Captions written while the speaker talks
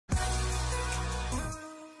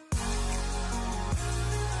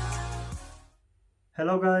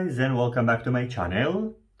Hello guys and welcome back to my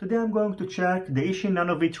channel. Today I'm going to check the Eachine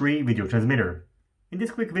Nano V3 video transmitter. In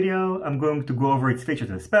this quick video I'm going to go over its features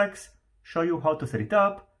and specs, show you how to set it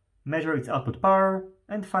up, measure its output power,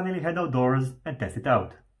 and finally head outdoors and test it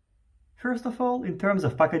out. First of all, in terms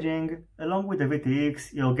of packaging, along with the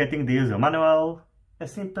VTX you're getting the user manual, a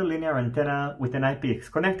simple linear antenna with an IPEX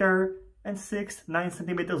connector, and 6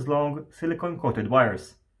 9cm long silicone coated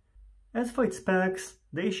wires. As for its specs,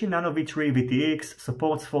 the Eachine Nano V3 VTX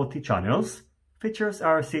supports 40 channels, features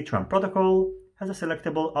RC Tramp protocol, has a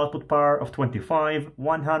selectable output power of 25,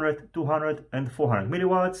 100, 200 and 400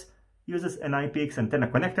 mW, uses an IPEX antenna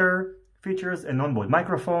connector, features a non-board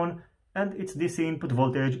microphone, and its DC input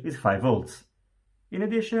voltage is 5 volts. In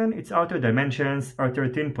addition, its outer dimensions are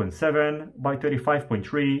 13.7 by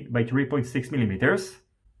 35.3 by 3.6 mm.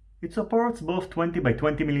 It supports both 20 by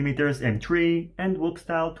 20 mm M3 and whoop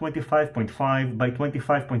style 25.5 by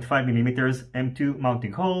 25.5 mm M2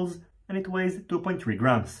 mounting holes, and it weighs 2.3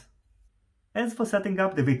 grams. As for setting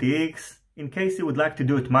up the VTX, in case you would like to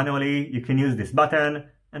do it manually, you can use this button,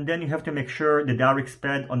 and then you have to make sure that the RX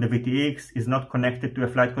pad on the VTX is not connected to a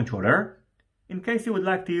flight controller. In case you would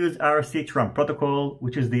like to use RC Tramp protocol,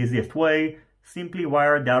 which is the easiest way, simply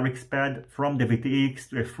wire the RX pad from the VTX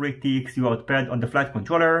to a free TXU out pad on the flight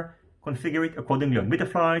controller, configure it accordingly on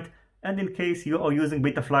Betaflight, and in case you are using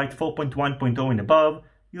Betaflight 4.1.0 and above,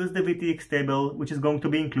 use the VTX table, which is going to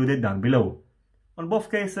be included down below. On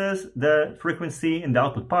both cases, the frequency and the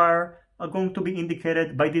output power are going to be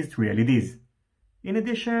indicated by these 3 LEDs. In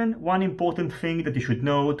addition, one important thing that you should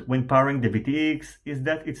note when powering the VTX is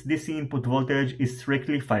that its DC input voltage is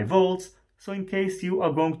strictly 5 volts, so in case you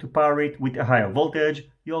are going to power it with a higher voltage,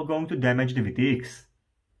 you are going to damage the VTX.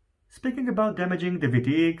 Speaking about damaging the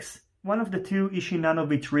VTX, one of the 2 Eachine Nano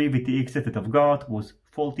V3 VTXs that I've got was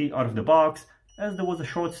faulty out of the box, as there was a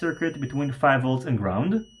short circuit between 5 volts and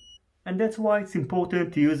ground, and that's why it's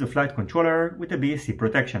important to use a flight controller with a BSC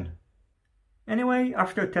protection. Anyway,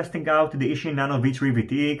 after testing out the Eachine Nano V3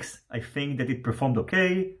 VTX, I think that it performed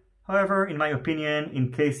okay. However, in my opinion,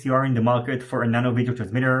 in case you are in the market for a nano video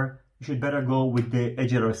transmitter, you should better go with the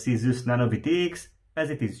HLRC Zeus Nano VTX, as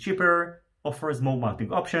it is cheaper, offers more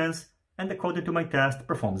mounting options, and according to my test,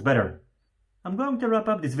 performs better. I'm going to wrap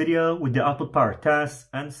up this video with the output power tests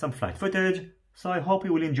and some flight footage, so I hope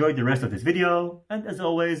you will enjoy the rest of this video, and as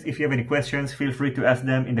always, if you have any questions, feel free to ask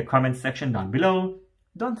them in the comments section down below.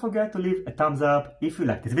 Don't forget to leave a thumbs up if you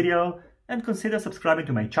like this video, and consider subscribing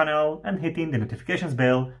to my channel and hitting the notifications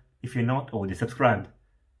bell if you're not already subscribed.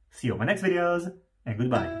 See you on my next videos, and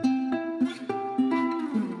goodbye.